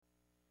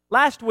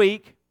Last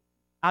week,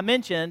 I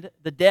mentioned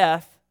the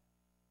death,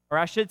 or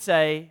I should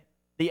say,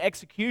 the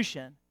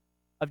execution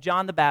of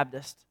John the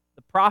Baptist,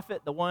 the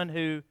prophet, the one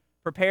who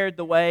prepared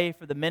the way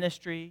for the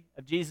ministry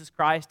of Jesus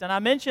Christ. And I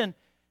mentioned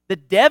the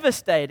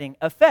devastating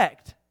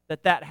effect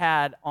that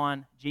had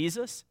on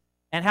Jesus,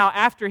 and how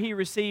after he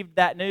received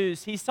that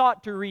news, he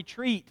sought to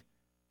retreat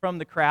from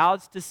the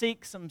crowds to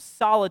seek some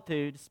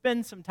solitude,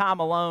 spend some time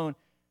alone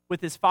with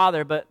his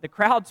Father. But the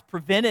crowds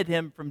prevented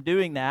him from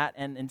doing that,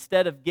 and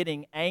instead of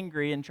getting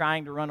angry and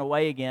trying to run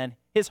away again,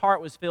 his heart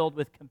was filled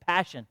with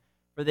compassion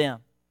for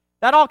them.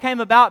 That all came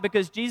about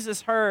because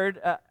Jesus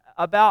heard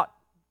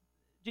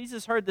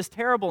this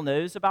terrible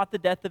news about the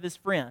death of his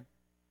friend.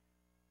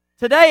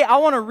 Today, I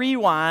want to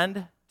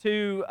rewind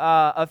to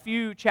a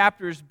few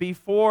chapters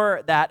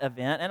before that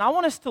event, and I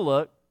want us to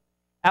look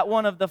at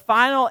one of the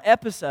final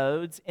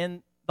episodes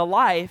in the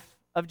life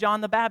of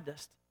John the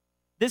Baptist.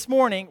 This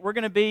morning, we're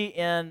going to be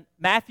in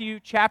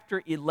Matthew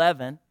chapter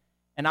 11,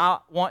 and I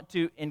want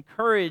to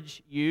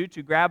encourage you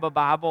to grab a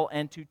Bible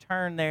and to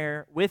turn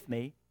there with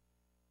me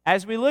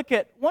as we look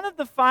at one of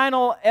the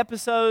final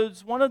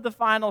episodes, one of the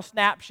final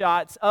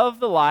snapshots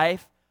of the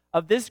life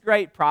of this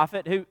great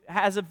prophet who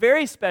has a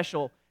very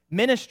special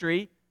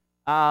ministry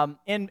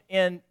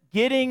in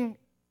getting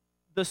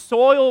the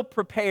soil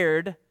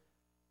prepared,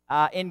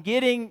 in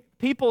getting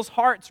people's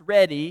hearts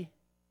ready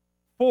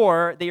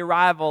for the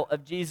arrival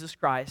of Jesus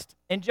Christ.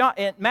 In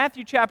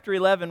Matthew chapter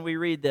 11, we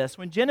read this: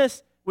 When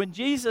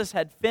Jesus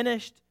had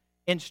finished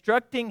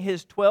instructing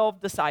his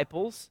 12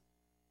 disciples,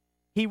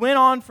 he went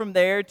on from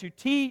there to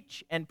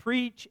teach and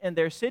preach in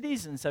their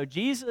cities. And so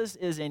Jesus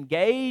is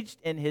engaged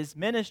in his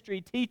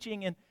ministry,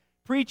 teaching and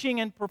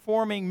preaching and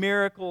performing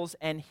miracles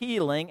and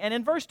healing. And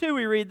in verse 2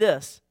 we read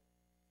this: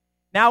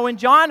 Now when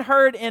John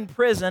heard in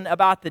prison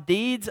about the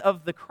deeds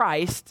of the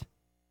Christ,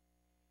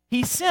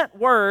 he sent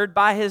word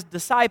by his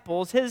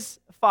disciples, his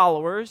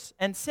followers,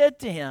 and said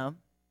to him,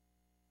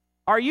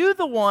 Are you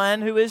the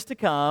one who is to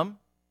come,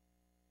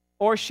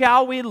 or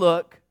shall we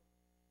look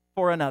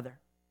for another?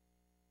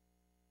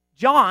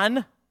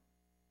 John,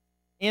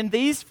 in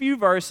these few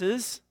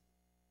verses,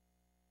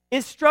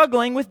 is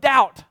struggling with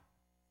doubt.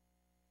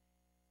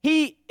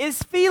 He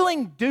is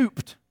feeling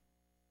duped.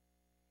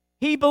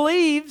 He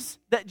believes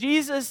that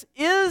Jesus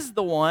is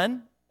the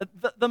one,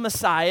 the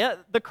Messiah,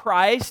 the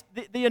Christ,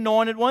 the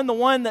anointed one, the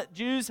one that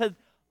Jews had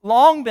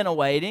long been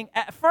awaiting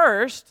at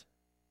first,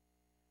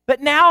 but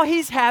now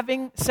he's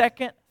having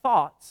second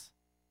thoughts.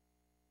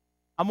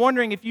 I'm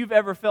wondering if you've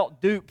ever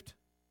felt duped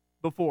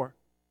before.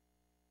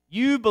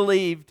 You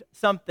believed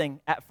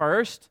something at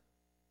first,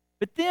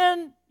 but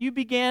then you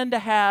began to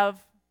have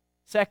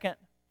second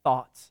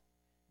thoughts.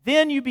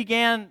 Then you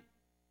began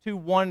to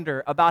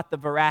wonder about the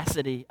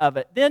veracity of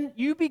it. Then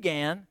you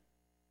began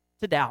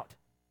to doubt.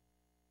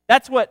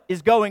 That's what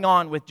is going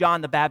on with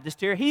John the Baptist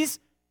here. He's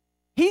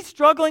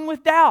struggling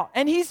with doubt,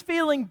 and he's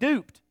feeling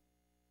duped.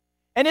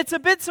 And it's a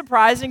bit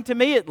surprising, to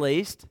me at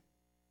least,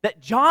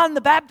 that John the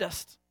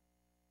Baptist,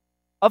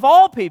 of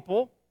all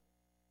people,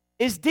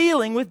 is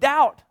dealing with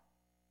doubt.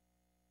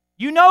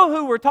 You know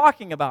who we're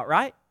talking about,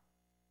 right?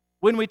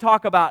 When we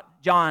talk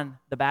about John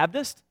the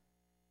Baptist.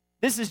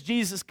 This is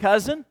Jesus'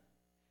 cousin.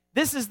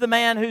 This is the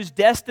man whose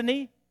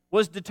destiny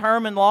was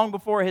determined long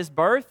before his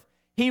birth.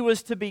 He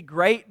was to be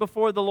great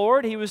before the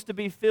Lord. He was to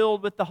be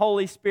filled with the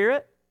Holy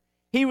Spirit.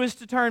 He was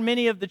to turn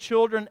many of the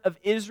children of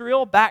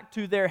Israel back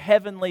to their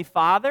heavenly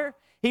Father.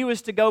 He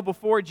was to go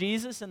before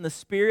Jesus in the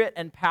spirit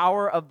and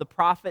power of the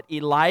prophet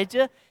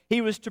Elijah.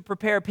 He was to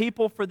prepare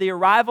people for the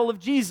arrival of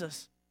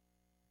Jesus.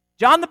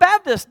 John the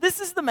Baptist,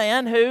 this is the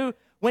man who,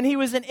 when he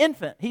was an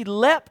infant, he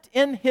leapt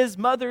in his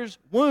mother's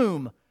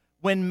womb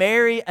when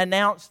Mary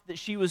announced that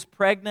she was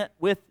pregnant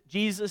with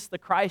Jesus, the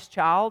Christ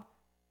child.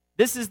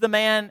 This is the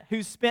man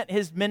who spent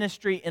his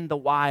ministry in the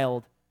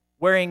wild,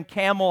 wearing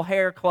camel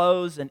hair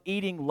clothes and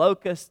eating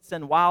locusts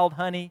and wild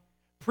honey,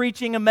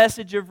 preaching a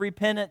message of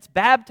repentance,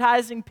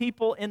 baptizing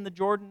people in the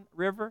Jordan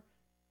River.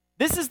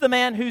 This is the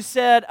man who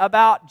said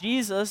about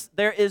Jesus,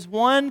 "There is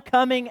one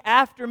coming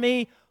after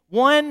me,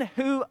 one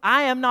who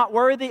I am not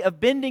worthy of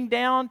bending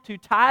down to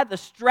tie the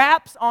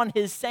straps on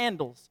his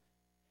sandals."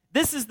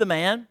 This is the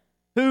man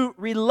who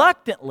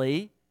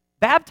reluctantly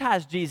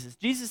baptized Jesus.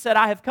 Jesus said,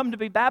 "I have come to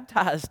be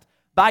baptized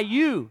by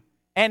you."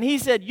 And he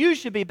said, "You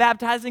should be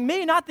baptizing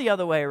me, not the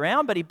other way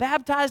around." But he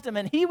baptized him,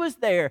 and he was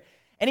there.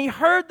 And he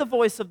heard the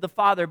voice of the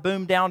Father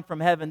boom down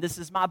from heaven, "This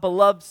is my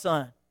beloved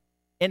Son,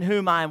 in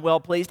whom I am well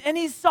pleased." And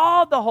he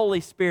saw the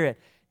Holy Spirit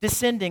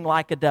descending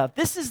like a dove.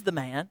 This is the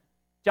man,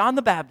 John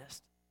the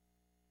Baptist,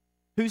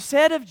 who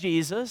said of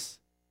Jesus,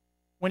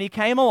 when he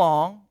came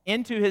along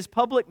into his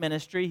public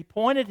ministry, he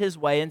pointed his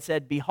way and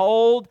said,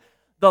 "Behold,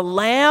 the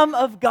Lamb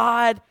of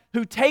God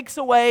who takes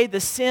away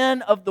the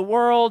sin of the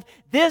world.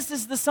 This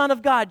is the Son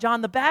of God."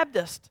 John the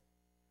Baptist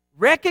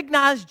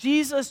recognized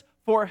Jesus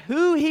for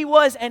who he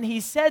was, and he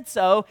said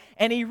so,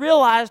 and he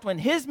realized when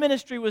his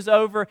ministry was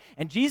over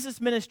and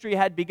Jesus' ministry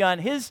had begun,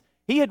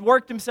 he had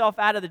worked himself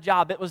out of the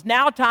job. It was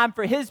now time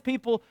for his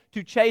people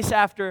to chase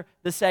after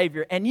the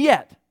Savior. And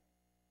yet,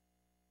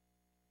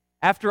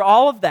 after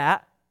all of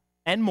that,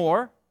 and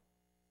more.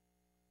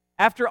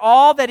 After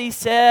all that he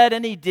said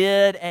and he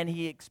did and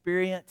he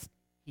experienced,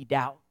 he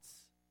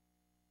doubts.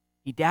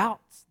 He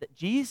doubts that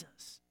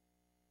Jesus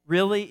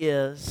really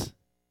is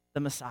the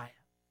Messiah.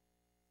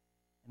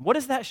 And what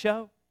does that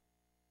show?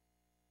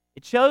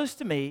 It shows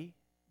to me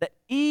that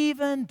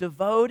even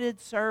devoted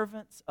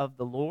servants of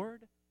the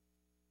Lord,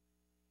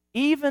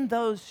 even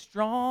those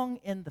strong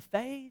in the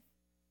faith,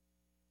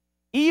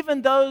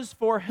 even those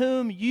for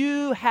whom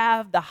you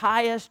have the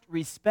highest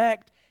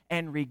respect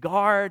and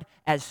regard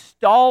as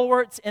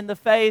stalwarts in the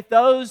faith,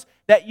 those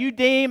that you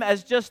deem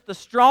as just the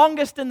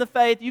strongest in the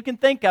faith you can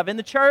think of in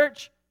the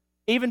church,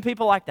 even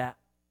people like that,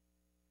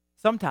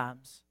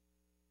 sometimes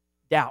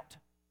doubt.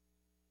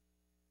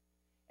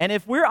 And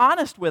if we're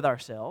honest with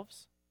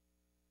ourselves,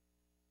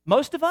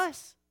 most of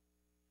us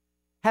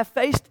have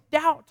faced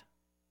doubt.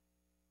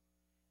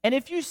 And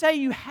if you say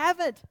you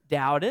haven't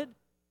doubted,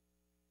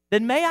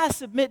 then may I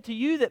submit to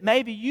you that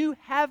maybe you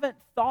haven't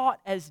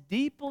thought as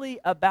deeply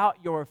about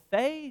your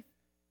faith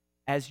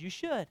as you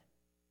should.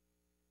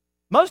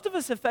 Most of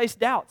us have faced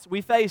doubts.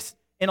 We face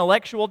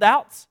intellectual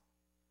doubts.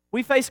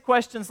 We face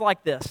questions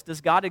like this: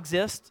 does God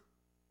exist?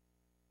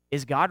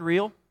 Is God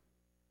real?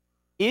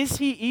 Is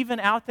He even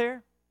out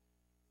there?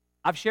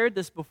 I've shared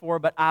this before,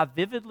 but I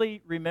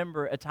vividly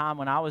remember a time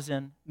when I was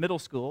in middle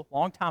school, a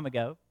long time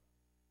ago.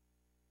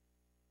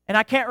 And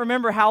I can't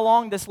remember how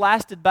long this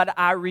lasted, but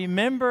I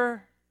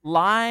remember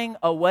lying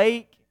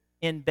awake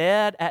in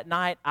bed at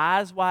night,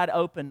 eyes wide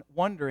open,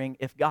 wondering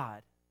if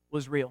God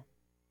was real.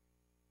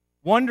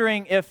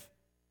 Wondering if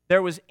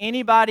there was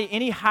anybody,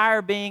 any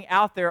higher being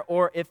out there,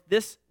 or if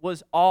this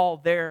was all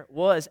there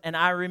was. And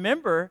I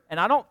remember, and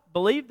I don't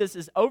believe this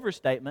is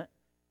overstatement,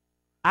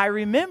 I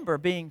remember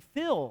being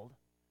filled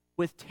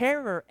with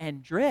terror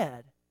and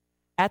dread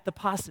at the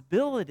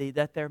possibility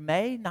that there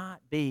may not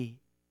be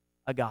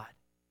a God.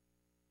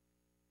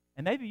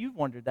 And maybe you've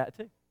wondered that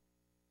too.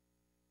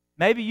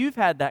 Maybe you've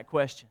had that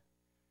question.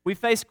 We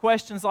face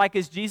questions like,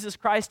 is Jesus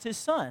Christ His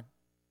Son?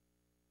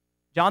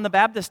 John the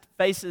Baptist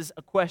faces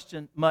a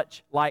question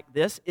much like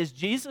this. Is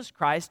Jesus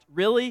Christ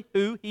really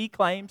who He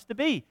claims to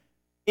be?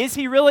 Is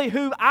He really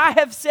who I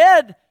have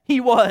said He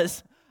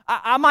was?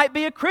 I might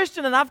be a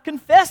Christian and I've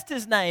confessed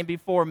His name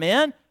before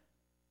men.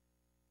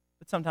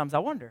 But sometimes I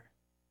wonder,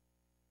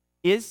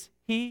 is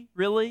He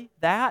really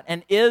that?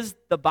 And is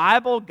the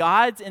Bible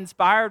God's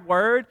inspired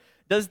word?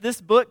 Does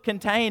this book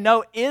contain,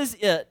 is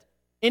it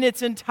in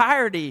its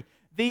entirety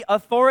the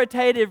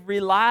authoritative,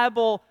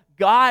 reliable,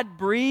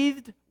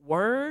 God-breathed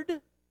word?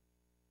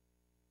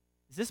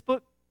 Is this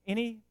book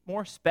any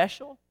more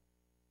special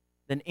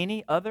than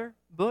any other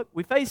book?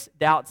 We face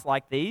doubts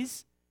like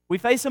these. We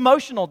face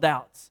emotional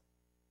doubts.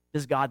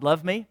 Does God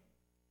love me?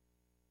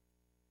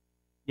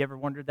 You ever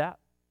wondered that?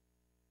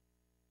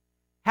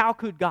 How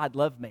could God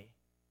love me?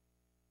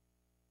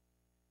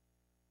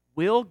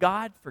 Will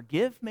God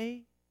forgive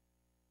me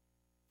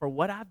for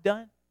what I've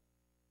done?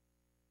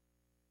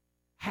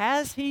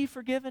 Has He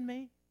forgiven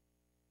me?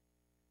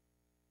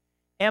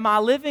 Am I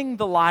living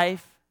the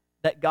life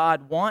that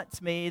God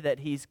wants me, that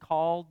He's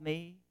called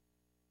me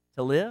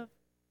to live?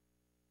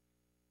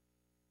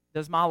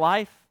 Does my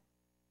life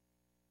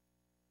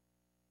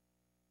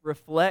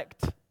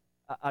reflect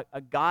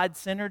a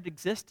God-centered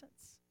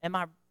existence? Am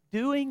I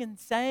doing and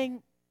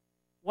saying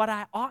what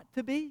I ought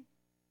to be?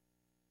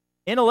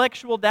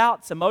 Intellectual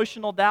doubts,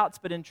 emotional doubts,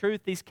 but in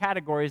truth, these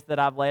categories that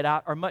I've laid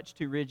out are much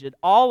too rigid.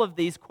 All of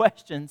these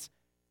questions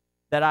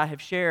that I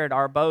have shared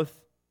are both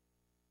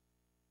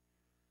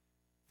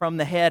from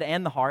the head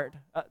and the heart.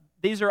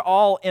 These are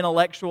all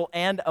intellectual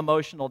and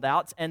emotional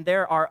doubts, and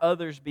there are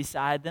others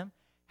beside them.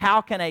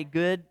 How can a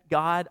good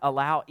God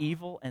allow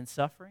evil and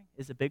suffering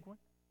is a big one.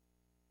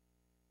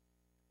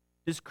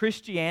 Does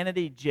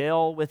Christianity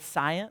gel with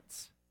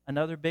science?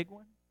 Another big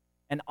one.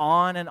 And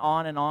on and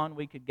on and on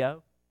we could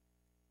go.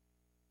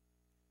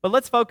 But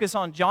let's focus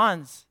on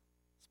John's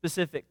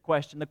specific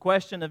question, the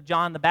question of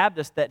John the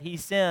Baptist that he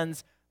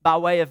sends by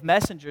way of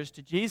messengers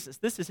to Jesus.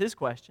 This is his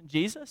question.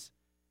 Jesus,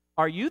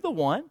 are you the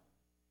one,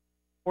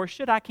 or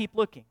should I keep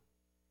looking?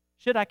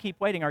 Should I keep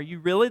waiting? Are you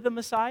really the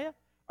Messiah?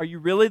 Are you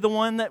really the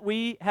one that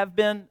we have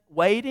been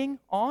waiting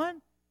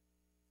on?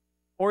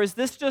 Or is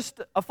this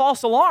just a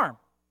false alarm?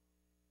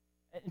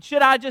 And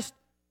should I just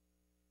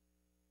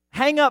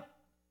hang up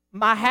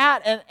my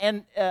hat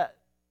and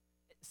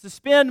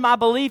suspend my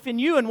belief in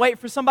you and wait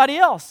for somebody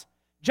else?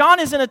 John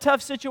is in a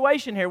tough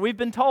situation here. We've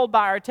been told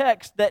by our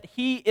text that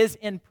he is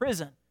in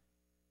prison.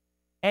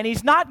 And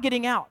he's not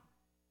getting out.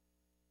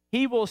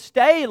 He will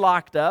stay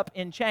locked up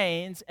in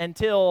chains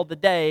until the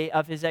day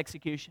of his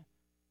execution.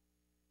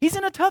 He's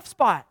in a tough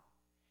spot.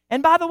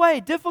 And by the way,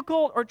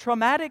 difficult or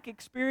traumatic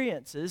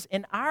experiences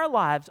in our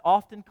lives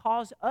often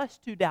cause us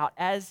to doubt,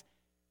 as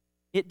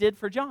it did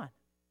for John.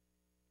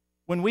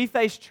 When we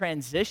face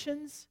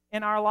transitions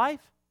in our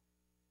life,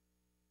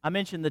 I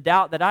mentioned the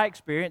doubt that I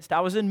experienced. I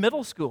was in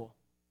middle school,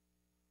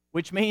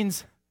 which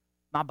means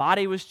my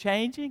body was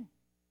changing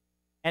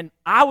and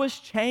I was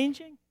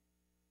changing.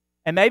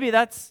 And maybe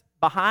that's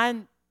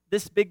behind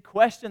this big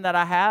question that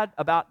I had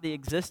about the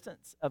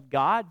existence of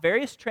God,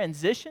 various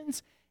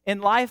transitions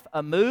in life,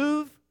 a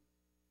move,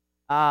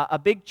 a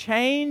big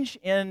change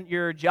in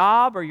your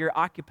job or your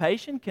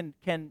occupation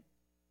can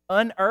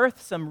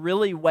unearth some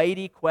really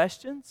weighty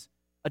questions.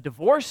 A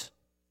divorce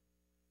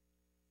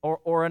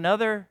or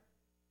another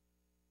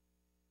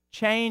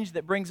change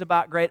that brings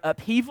about great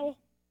upheaval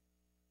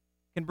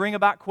can bring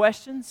about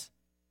questions.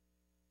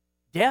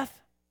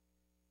 Death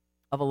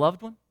of a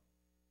loved one.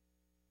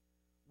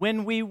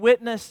 When we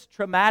witness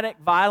traumatic,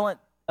 violent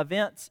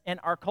events in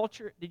our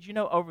culture, did you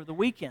know over the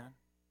weekend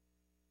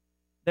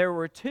there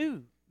were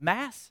 2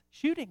 mass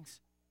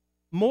shootings,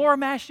 more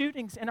mass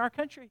shootings in our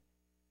country?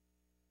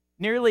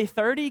 Nearly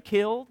 30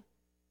 killed,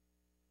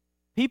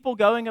 people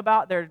going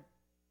about their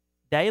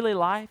daily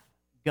life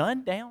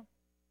gunned down.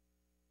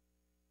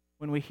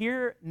 When we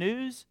hear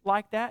news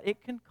like that,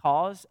 it can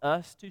cause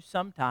us to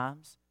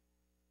sometimes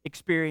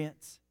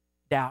experience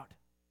doubt.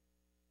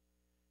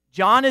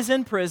 John is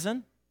in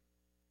prison,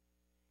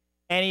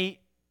 and he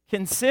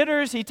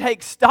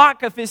takes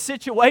stock of his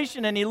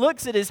situation, and he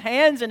looks at his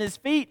hands and his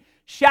feet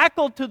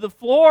shackled to the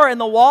floor and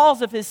the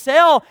walls of his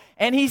cell,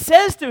 and he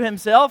says to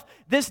himself,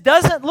 this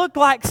doesn't look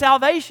like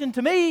salvation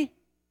to me.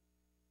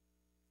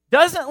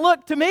 Doesn't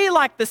look to me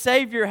like the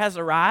Savior has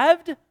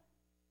arrived.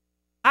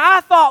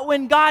 I thought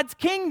when God's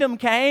kingdom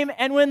came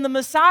and when the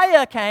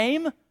Messiah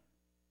came,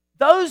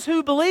 those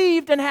who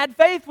believed and had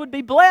faith would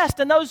be blessed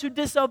and those who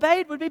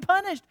disobeyed would be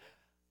punished.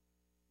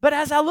 But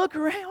as I look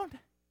around, it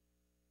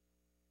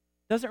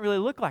doesn't really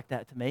look like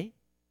that to me.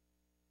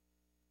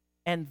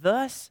 And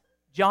thus,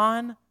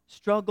 John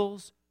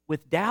struggles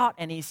with doubt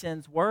and he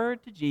sends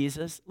word to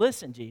Jesus.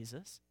 Listen,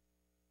 Jesus,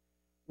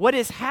 what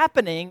is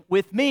happening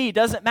with me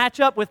doesn't match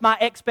up with my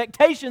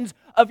expectations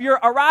of your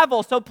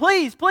arrival. So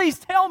please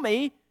tell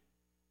me,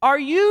 are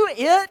you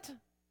it?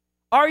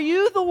 Are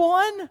you the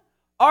one?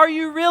 Are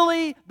you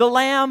really the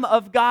Lamb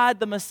of God,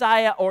 the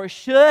Messiah, or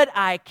should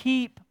I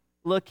keep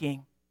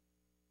looking?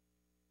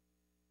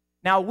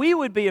 Now, we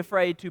would be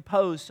afraid to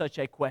pose such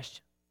a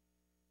question.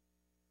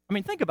 I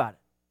mean, think about it.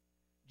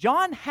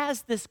 John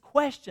has this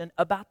question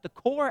about the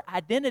core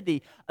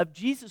identity of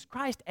Jesus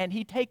Christ, and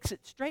he takes it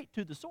straight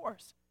to the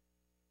source.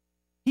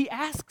 He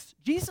asks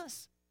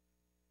Jesus.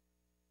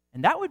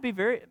 And that would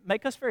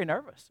make us very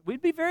nervous.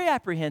 We'd be very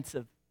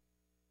apprehensive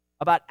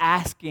about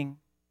asking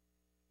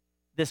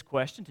this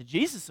question to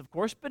Jesus, of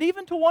course, but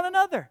even to one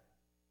another.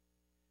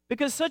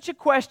 Because such a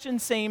question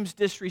seems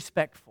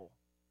disrespectful.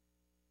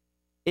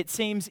 It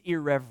seems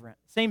irreverent,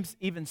 seems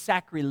even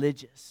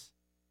sacrilegious.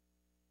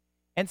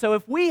 And so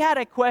if we had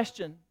a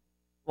question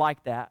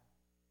like that,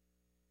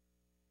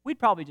 we'd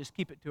probably just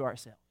keep it to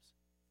ourselves.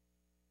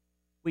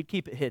 We'd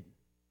keep it hidden,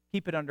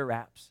 keep it under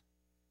wraps.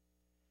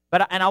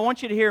 And I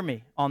want you to hear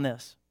me on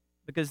this,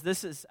 because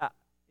this is,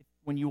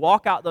 when you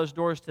walk out those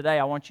doors today,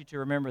 I want you to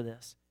remember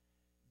this.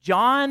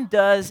 John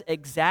does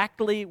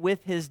exactly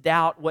with his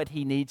doubt what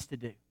he needs to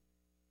do.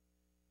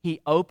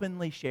 He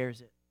openly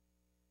shares it.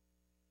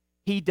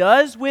 He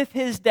does with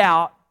his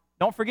doubt,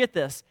 don't forget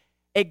this,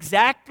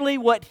 exactly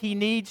what he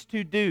needs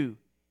to do.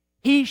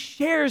 He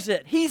shares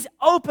it. He's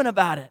open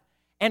about it.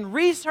 And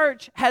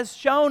research has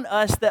shown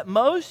us that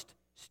most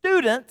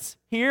students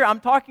here, I'm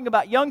talking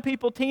about young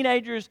people,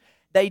 teenagers,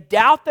 they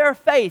doubt their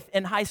faith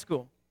in high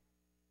school.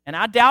 And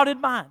I doubted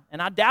mine.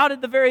 And I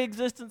doubted the very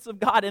existence of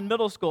God in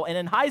middle school. And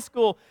in high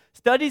school,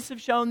 studies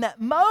have shown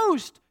that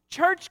most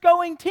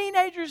church-going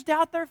teenagers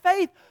doubt their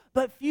faith,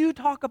 but few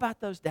talk about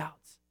those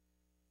doubts.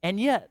 And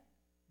yet,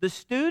 the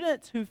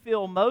students who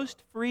feel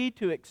most free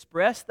to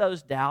express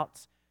those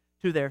doubts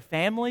to their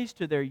families,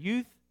 to their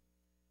youth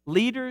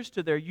leaders,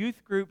 to their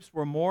youth groups,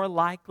 were more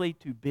likely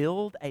to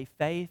build a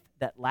faith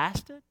that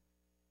lasted.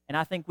 And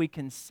I think we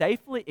can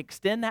safely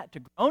extend that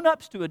to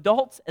grown-ups, to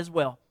adults as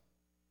well.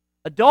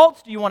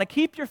 Adults, do you want to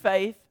keep your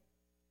faith?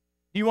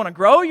 Do you want to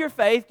grow your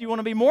faith? Do you want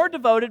to be more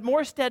devoted,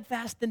 more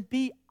steadfast? Then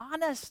be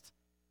honest.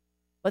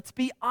 Let's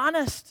be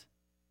honest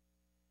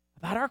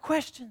about our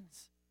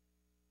questions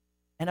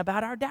and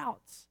about our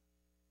doubts.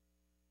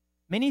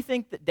 Many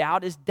think that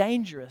doubt is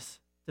dangerous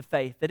to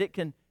faith, that it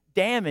can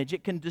damage,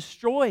 it can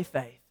destroy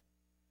faith.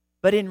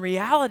 But in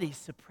reality,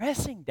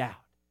 suppressing doubt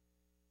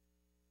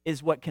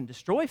is what can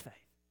destroy faith.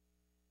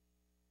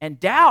 And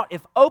doubt,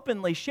 if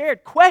openly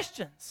shared,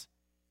 questions,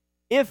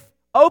 if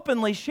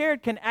openly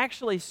shared, can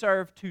actually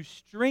serve to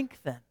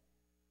strengthen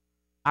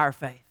our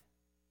faith.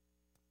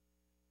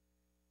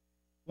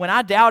 When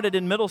I doubted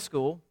in middle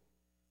school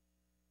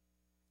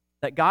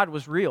that God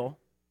was real,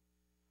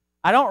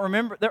 I don't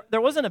remember,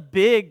 there wasn't a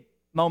big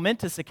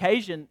momentous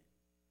occasion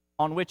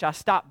on which I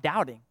stopped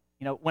doubting,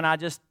 when I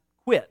just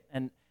quit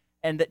and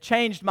that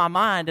changed my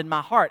mind and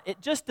my heart.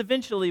 It just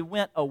eventually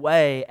went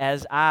away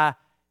as I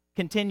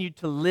continued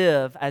to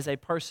live as a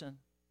person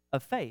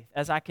of faith,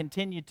 as I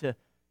continued to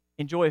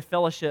enjoy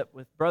fellowship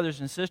with brothers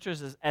and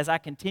sisters, as I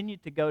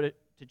continued to go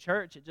to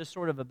church. It just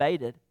sort of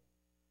abated.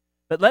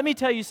 But let me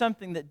tell you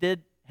something that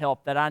did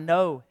help, that I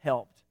know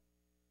helped.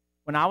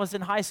 When I was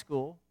in high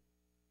school,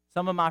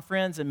 some of my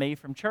friends and me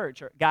from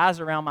church, or guys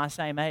around my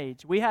same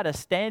age, we had a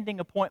standing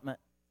appointment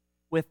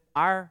with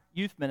our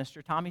youth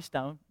minister, Tommy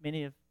Stone.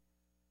 Many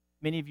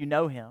of you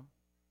know him.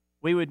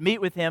 We would meet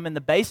with him in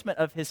the basement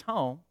of his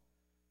home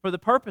for the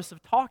purpose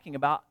of talking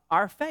about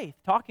our faith,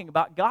 talking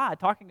about God,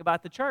 talking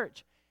about the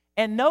church.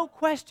 And no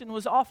question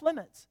was off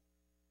limits.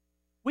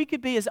 We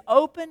could be as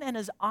open and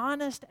as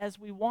honest as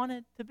we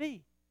wanted to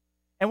be.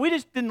 And we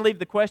just didn't leave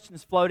the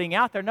questions floating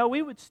out there. No,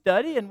 we would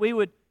study and we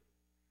would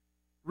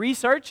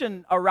research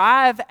and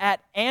arrive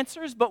at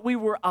answers, but we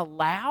were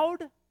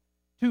allowed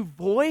to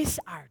voice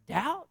our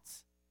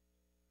doubts.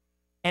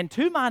 And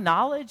to my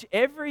knowledge,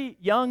 every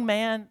young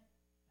man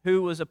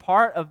who was a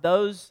part of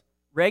those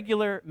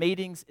regular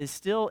meetings is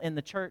still in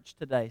the church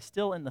today,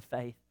 still in the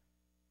faith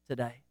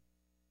today.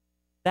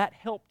 That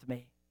helped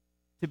me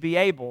to be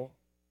able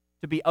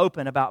to be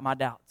open about my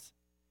doubts.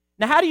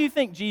 Now, how do you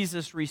think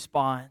Jesus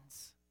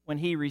responds when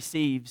he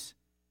receives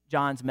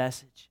John's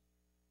message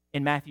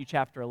in Matthew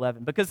chapter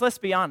 11? Because let's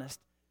be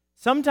honest,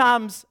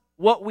 sometimes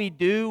what we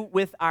do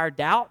with our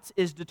doubts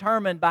is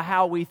determined by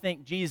how we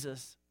think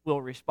Jesus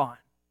will respond,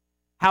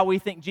 how we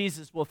think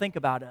Jesus will think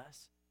about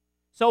us.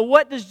 So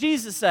what does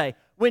Jesus say?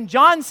 When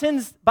John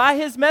sends by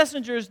his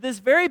messengers this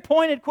very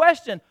pointed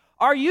question,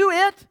 are you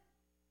it?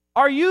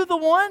 Are you the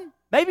one?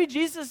 Maybe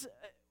Jesus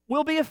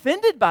will be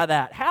offended by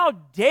that. How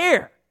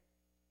dare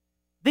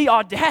the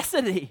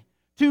audacity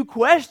to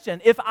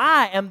question if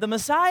I am the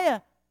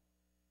Messiah?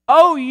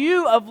 Oh,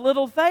 you of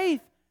little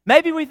faith.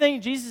 Maybe we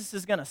think Jesus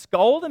is going to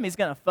scold him, he's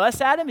going to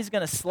fuss at him, he's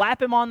going to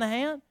slap him on the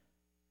hand.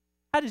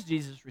 How does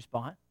Jesus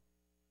respond?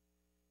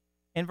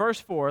 In verse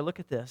 4, look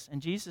at this.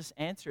 And Jesus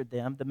answered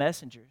them, the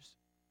messengers,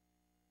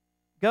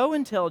 "Go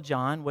and tell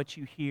John what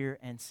you hear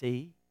and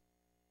see.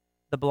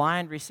 The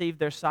blind receive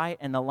their sight,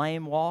 and the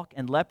lame walk,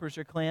 and lepers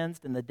are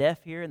cleansed, and the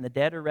deaf hear, and the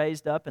dead are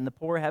raised up, and the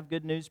poor have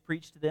good news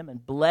preached to them.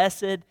 And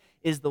blessed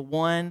is the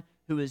one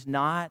who is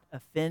not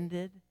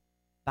offended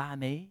by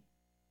me."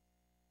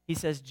 He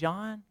says,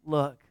 John,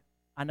 look,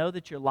 I know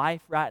that your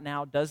life right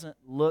now doesn't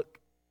look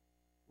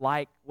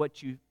like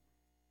what you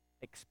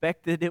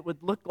expected it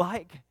would look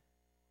like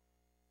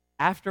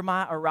after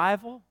my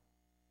arrival,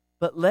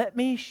 but let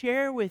me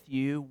share with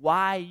you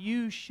why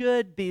you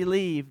should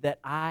believe that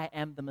I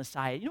am the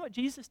Messiah. You know what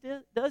Jesus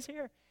does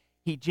here?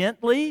 He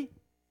gently,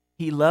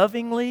 he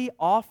lovingly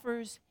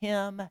offers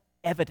him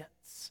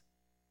evidence.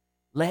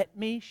 Let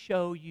me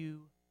show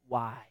you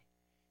why.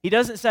 He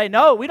doesn't say,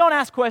 no, we don't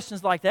ask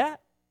questions like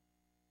that.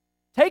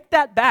 Take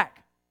that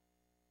back.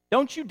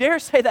 Don't you dare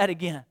say that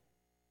again.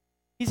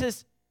 He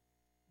says,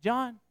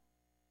 John,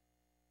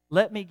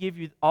 let me give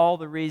you all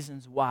the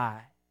reasons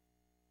why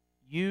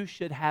you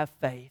should have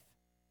faith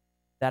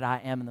that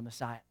I am the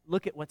Messiah.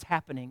 Look at what's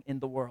happening in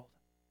the world.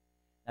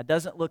 Now,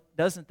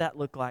 doesn't that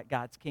look like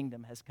God's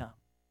kingdom has come?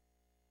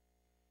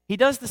 He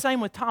does the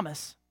same with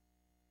Thomas.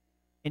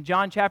 In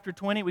John chapter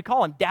 20, we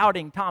call him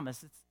Doubting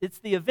Thomas. It's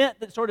the event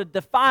that sort of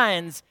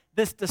defines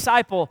this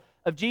disciple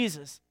of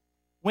Jesus.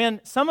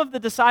 When some of the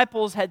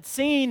disciples had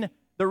seen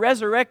the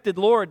resurrected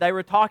Lord, they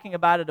were talking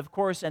about it, of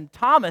course, and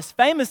Thomas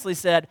famously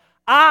said,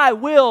 I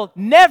will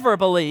never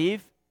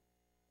believe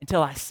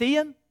until I see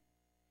him,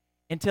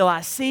 until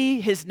I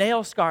see his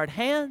nail-scarred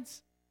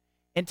hands,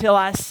 until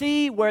I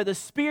see where the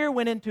spear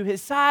went into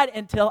his side,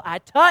 until I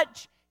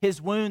touch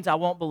his wounds, I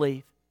won't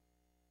believe.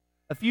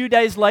 A few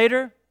days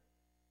later,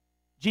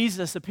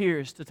 Jesus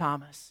appears to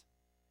Thomas.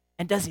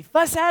 And does he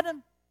fuss at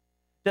him?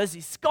 Does he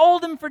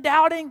scold him for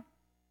doubting?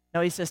 No,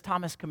 he says,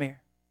 Thomas, come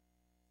here.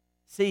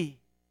 See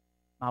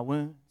my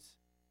wounds.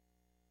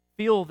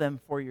 Feel them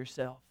for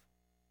yourself.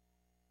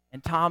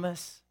 And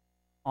Thomas,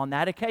 on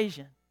that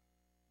occasion,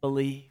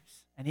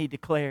 believes. And he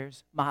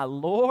declares, my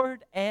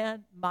Lord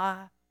and my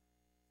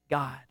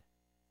God.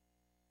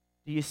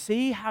 Do you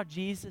see how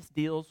Jesus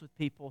deals with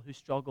people who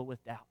struggle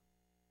with doubt?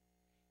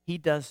 He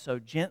does so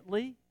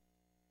gently.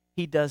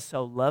 He does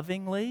so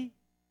lovingly.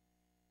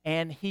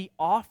 And he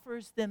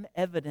offers them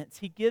evidence.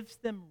 He gives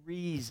them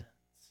reasons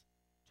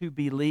to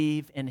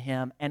believe in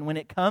him. And when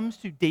it comes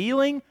to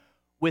dealing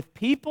with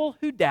people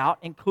who doubt,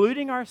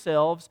 including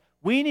ourselves,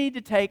 we need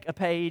to take a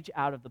page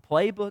out of the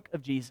playbook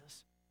of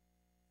Jesus.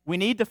 We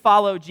need to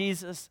follow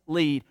Jesus'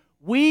 lead.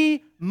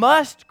 We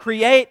must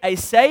create a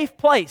safe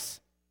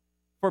place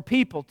for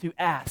people to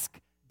ask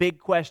big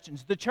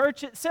questions. The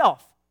church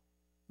itself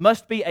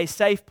must be a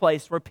safe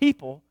place where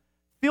people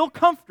feel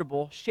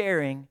comfortable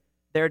sharing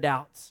their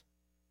doubts.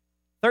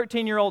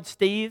 13-year-old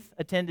Steve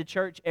attended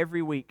church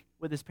every week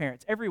with his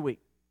parents, every week.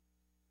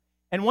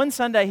 And one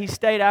Sunday he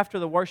stayed after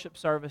the worship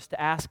service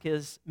to ask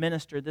his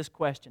minister this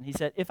question. He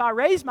said, if I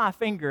raise my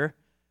finger,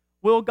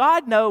 will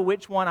God know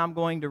which one I'm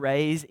going to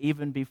raise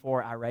even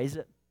before I raise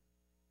it?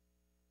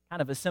 Kind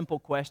of a simple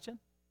question.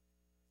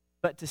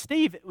 But to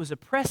Steve, it was a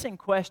pressing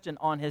question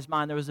on his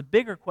mind. There was a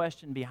bigger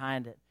question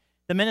behind it.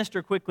 The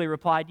minister quickly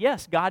replied,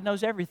 yes, God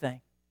knows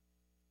everything,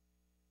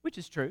 which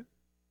is true.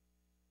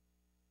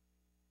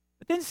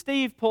 But then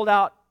Steve pulled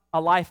out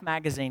a Life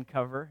magazine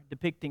cover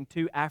depicting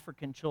two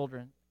African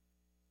children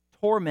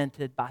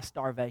tormented by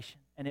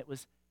starvation. And it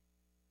was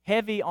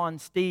heavy on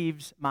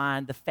Steve's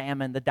mind, the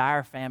famine, the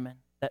dire famine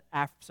that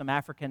some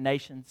African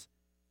nations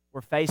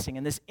were facing.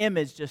 And this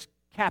image just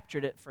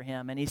captured it for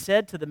him. And he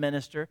said to the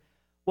minister,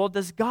 well,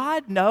 does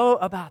God know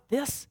about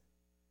this?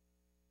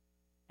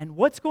 And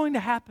what's going to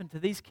happen to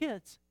these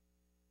kids?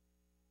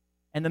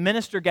 And the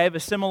minister gave a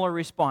similar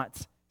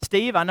response.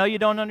 Steve, I know you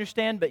don't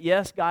understand, but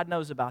yes, God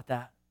knows about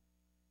that.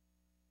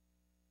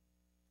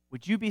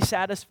 Would you be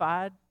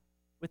satisfied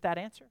with that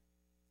answer?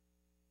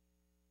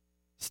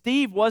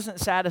 Steve wasn't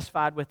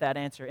satisfied with that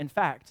answer. In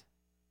fact,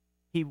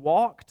 he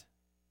walked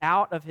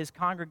out of his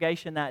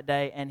congregation that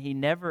day and he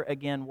never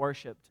again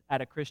worshiped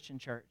at a Christian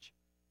church.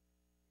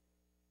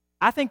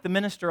 I think the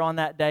minister on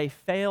that day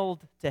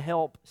failed to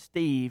help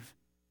Steve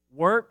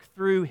work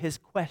through his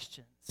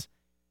questions,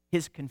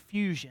 his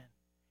confusion.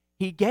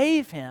 He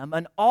gave him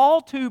an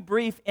all too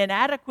brief,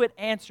 inadequate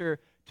answer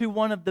to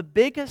one of the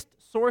biggest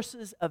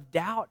sources of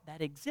doubt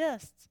that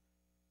exists.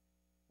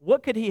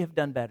 What could he have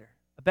done better?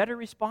 A better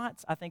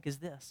response, I think, is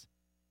this.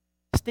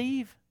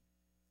 Steve,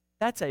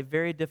 that's a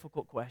very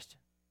difficult question.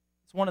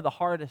 It's one of the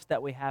hardest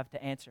that we have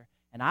to answer.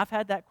 And I've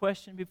had that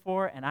question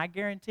before, and I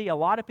guarantee a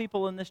lot of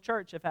people in this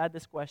church have had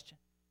this question.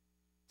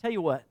 Tell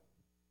you what,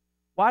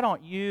 why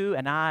don't you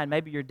and I and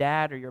maybe your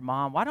dad or your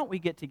mom, why don't we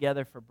get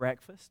together for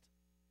breakfast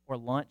or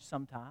lunch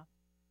sometime?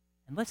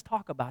 And let's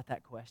talk about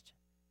that question.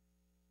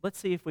 Let's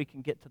see if we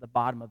can get to the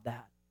bottom of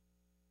that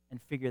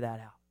and figure that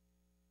out.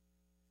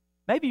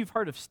 Maybe you've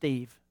heard of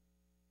Steve.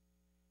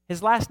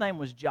 His last name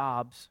was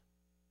Jobs.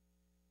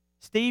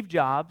 Steve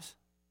Jobs,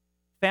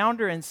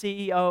 founder and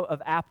CEO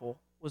of Apple,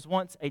 was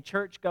once a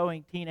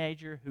church-going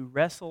teenager who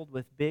wrestled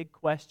with big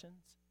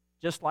questions,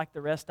 just like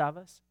the rest of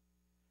us.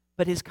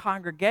 But his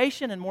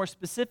congregation, and more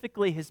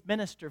specifically his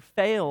minister,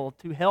 failed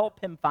to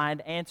help him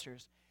find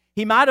answers.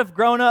 He might have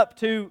grown up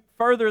to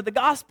further the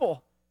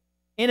gospel,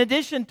 in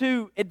addition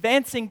to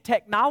advancing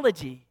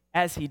technology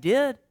as he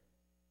did,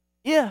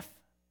 if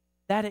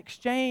that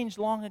exchange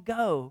long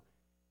ago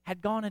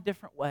had gone a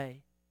different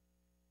way.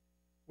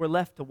 We're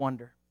left to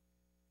wonder.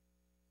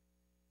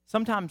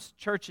 Sometimes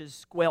churches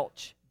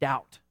squelch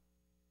doubt,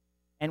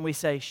 and we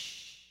say,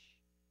 shh,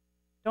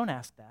 don't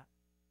ask that.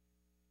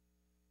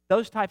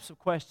 Those types of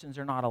questions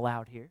are not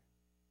allowed here.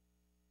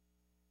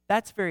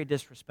 That's very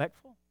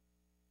disrespectful.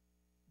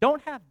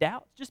 Don't have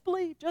doubts. Just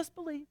believe, just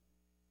believe.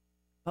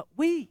 But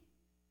we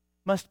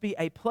must be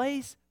a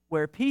place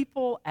where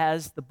people,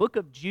 as the book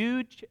of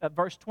Jude,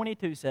 verse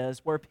 22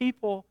 says, where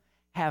people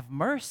have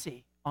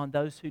mercy on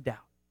those who doubt.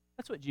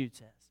 That's what Jude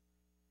says.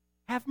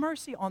 Have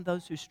mercy on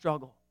those who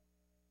struggle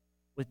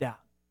with doubt.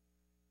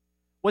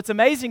 What's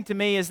amazing to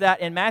me is that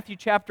in Matthew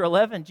chapter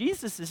 11,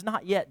 Jesus is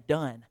not yet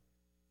done.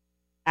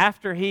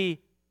 After he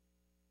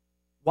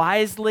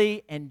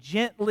wisely and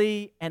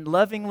gently and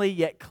lovingly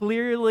yet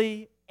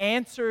clearly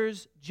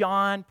answers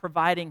John,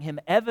 providing him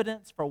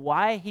evidence for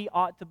why he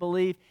ought to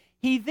believe,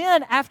 he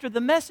then, after the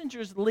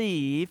messengers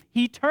leave,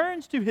 he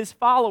turns to his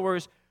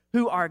followers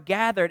who are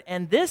gathered,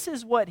 and this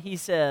is what he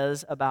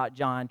says about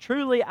John.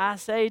 Truly I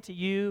say to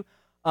you,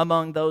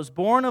 among those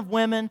born of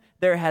women,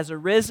 there has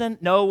arisen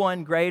no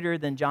one greater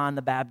than John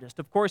the Baptist.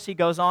 Of course, he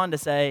goes on to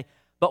say,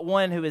 but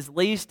one who is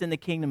least in the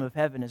kingdom of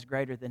heaven is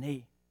greater than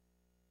he.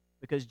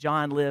 Because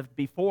John lived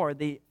before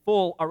the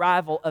full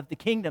arrival of the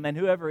kingdom, and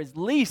whoever is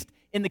least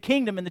in the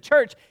kingdom, in the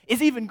church,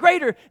 is even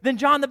greater than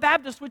John the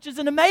Baptist, which is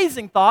an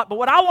amazing thought. But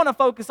what I want to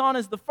focus on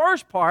is the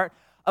first part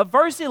of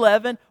verse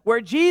 11,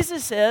 where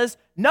Jesus says,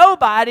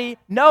 nobody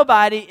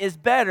is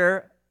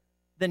better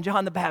than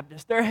John the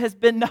Baptist. There has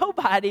been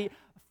nobody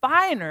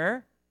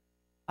finer.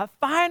 A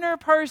finer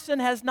person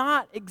has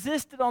not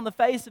existed on the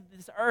face of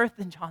this earth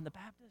than John the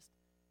Baptist.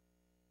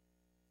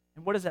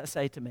 And what does that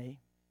say to me?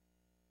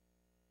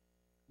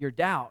 Your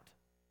doubt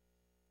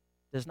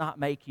does not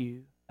make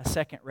you a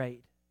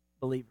second-rate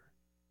believer.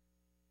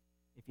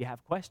 If you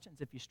have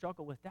questions, if you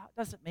struggle with doubt,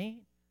 doesn't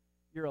mean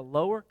you're a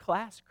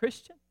lower-class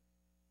Christian.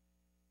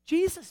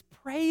 Jesus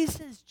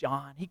praises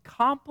John. He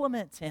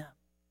compliments him.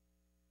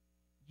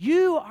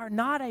 You are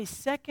not a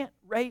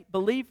second-rate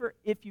believer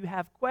if you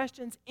have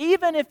questions,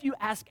 even if you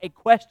ask a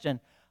question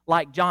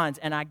like John's.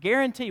 And I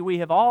guarantee we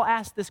have all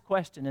asked this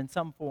question in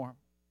some form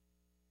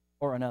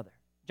or another.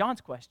 John's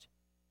question.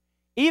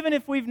 Even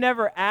if we've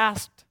never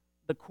asked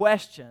the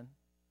question,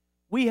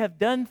 we have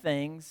done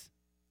things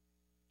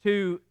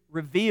to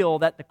reveal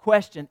that the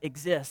question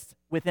exists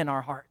within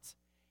our hearts.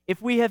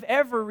 If we have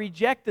ever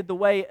rejected the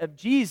way of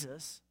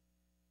Jesus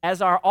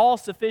as our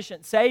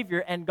all-sufficient Savior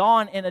and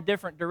gone in a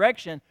different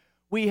direction,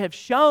 we have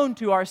shown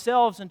to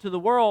ourselves and to the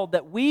world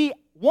that we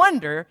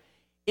wonder,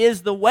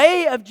 is the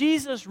way of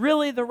Jesus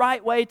really the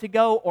right way to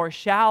go, or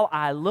shall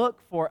I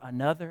look for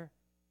another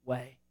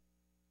way?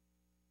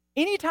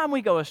 Anytime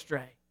we go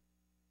astray,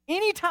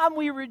 anytime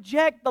we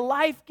reject the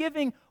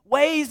life-giving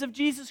ways of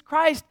Jesus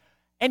Christ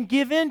and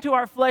give in to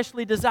our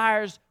fleshly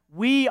desires,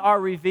 we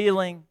are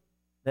revealing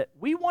that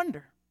we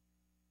wonder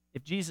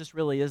if Jesus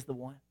really is the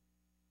one,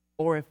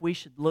 or if we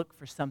should look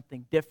for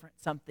something different,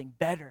 something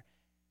better.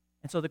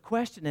 And so the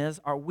question is,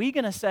 are we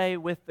going to say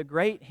with the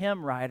great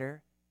hymn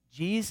writer,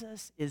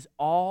 Jesus is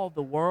all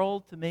the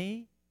world to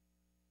me?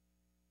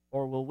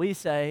 Or will we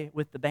say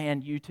with the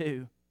band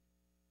U2,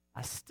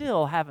 I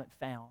still haven't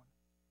found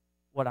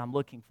what I'm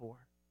looking for.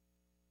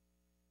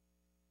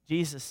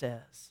 Jesus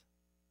says,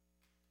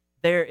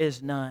 there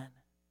is none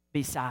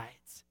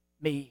besides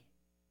me,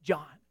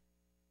 John.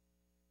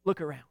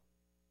 Look around.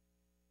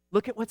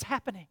 Look at what's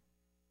happening.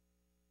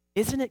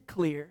 Isn't it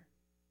clear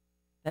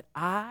that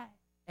I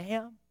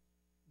am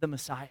the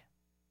Messiah?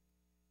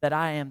 That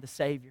I am the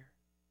Savior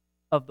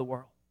of the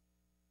world?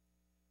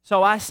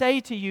 So I say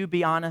to you,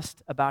 be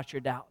honest about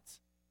your doubts.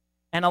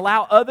 And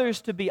allow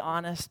others to be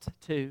honest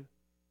too.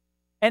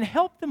 And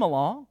help them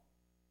along.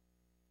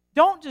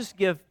 Don't just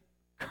give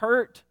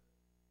curt,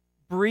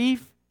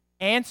 brief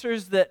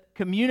answers that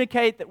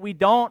communicate that we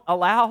don't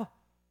allow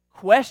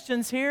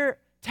questions here.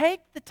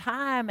 Take the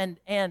time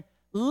and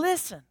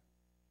listen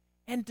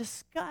and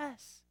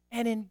discuss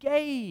and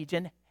engage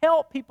and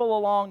help people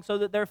along so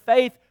that their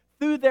faith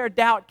through their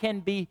doubt can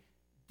be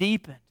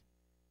deepened.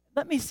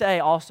 Let me say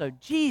also,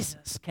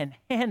 Jesus can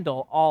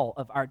handle all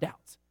of our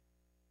doubts.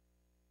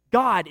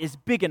 God is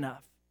big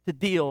enough to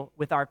deal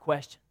with our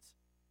questions.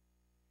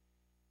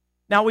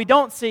 Now, we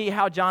don't see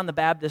how John the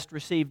Baptist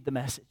received the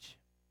message.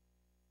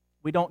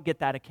 We don't get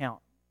that account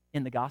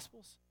in the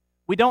Gospels.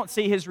 We don't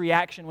see his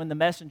reaction when the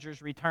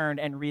messengers returned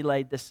and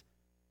relayed this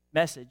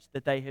message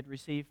that they had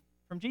received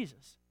from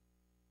Jesus.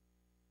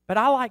 But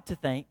I like to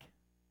think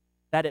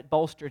that it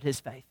bolstered his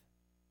faith.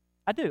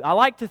 I do. I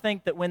like to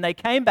think that when they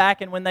came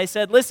back and when they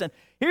said, listen,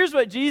 here's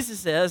what Jesus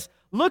says,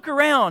 look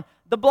around.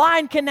 The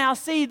blind can now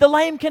see, the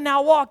lame can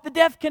now walk, the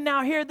deaf can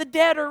now hear, the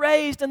dead are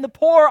raised, and the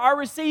poor are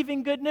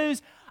receiving good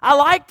news. I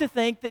like to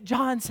think that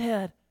John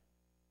said,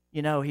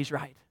 he's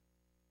right.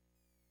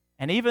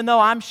 And even though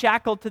I'm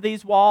shackled to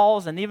these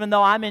walls, and even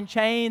though I'm in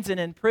chains and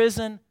in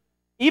prison,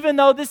 even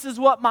though this is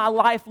what my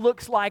life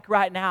looks like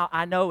right now,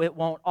 I know it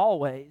won't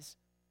always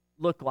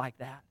look like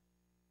that.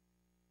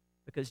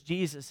 Because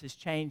Jesus is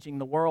changing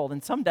the world,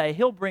 and someday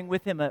he'll bring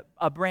with him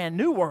a brand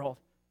new world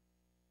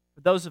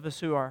for those of us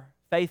who are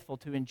faithful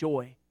to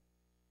enjoy.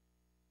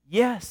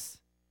 Yes,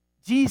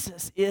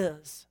 Jesus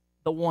is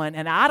the one,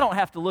 and I don't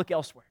have to look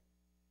elsewhere.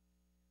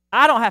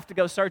 I don't have to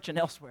go searching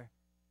elsewhere.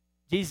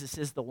 Jesus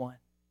is the one,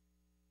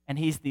 and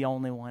he's the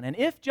only one. And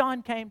if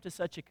John came to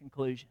such a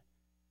conclusion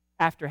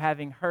after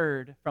having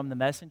heard from the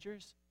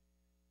messengers,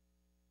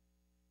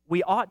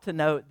 we ought to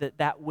note that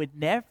that would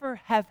never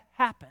have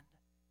happened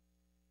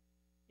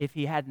if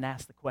he hadn't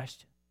asked the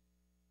question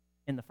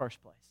in the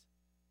first place.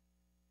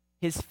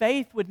 His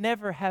faith would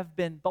never have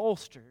been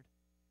bolstered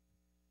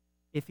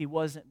if he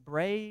wasn't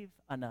brave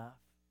enough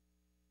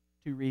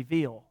to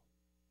reveal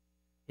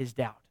his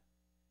doubt.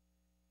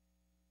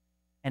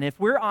 And if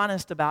we're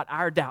honest about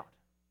our doubt,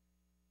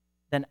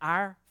 then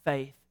our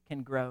faith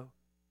can grow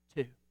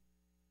too.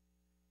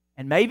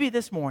 And maybe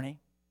this morning,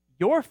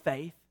 your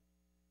faith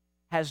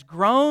has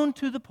grown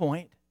to the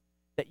point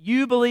that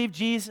you believe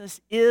Jesus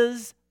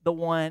is the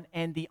one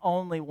and the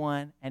only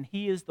one, and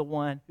he is the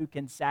one who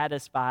can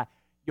satisfy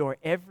your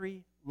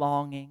every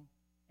longing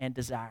and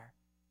desire.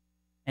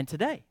 And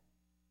today,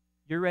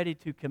 you're ready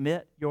to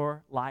commit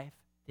your life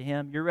to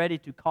him. You're ready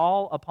to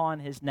call upon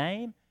his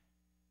name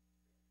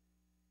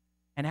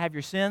and have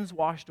your sins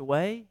washed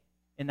away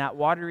in that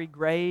watery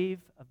grave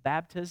of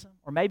baptism.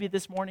 Or maybe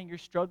this morning you're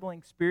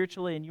struggling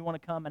spiritually and you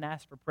want to come and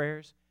ask for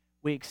prayers.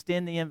 We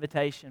extend the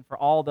invitation for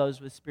all those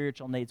with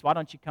spiritual needs. Why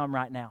don't you come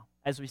right now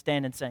as we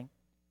stand and sing?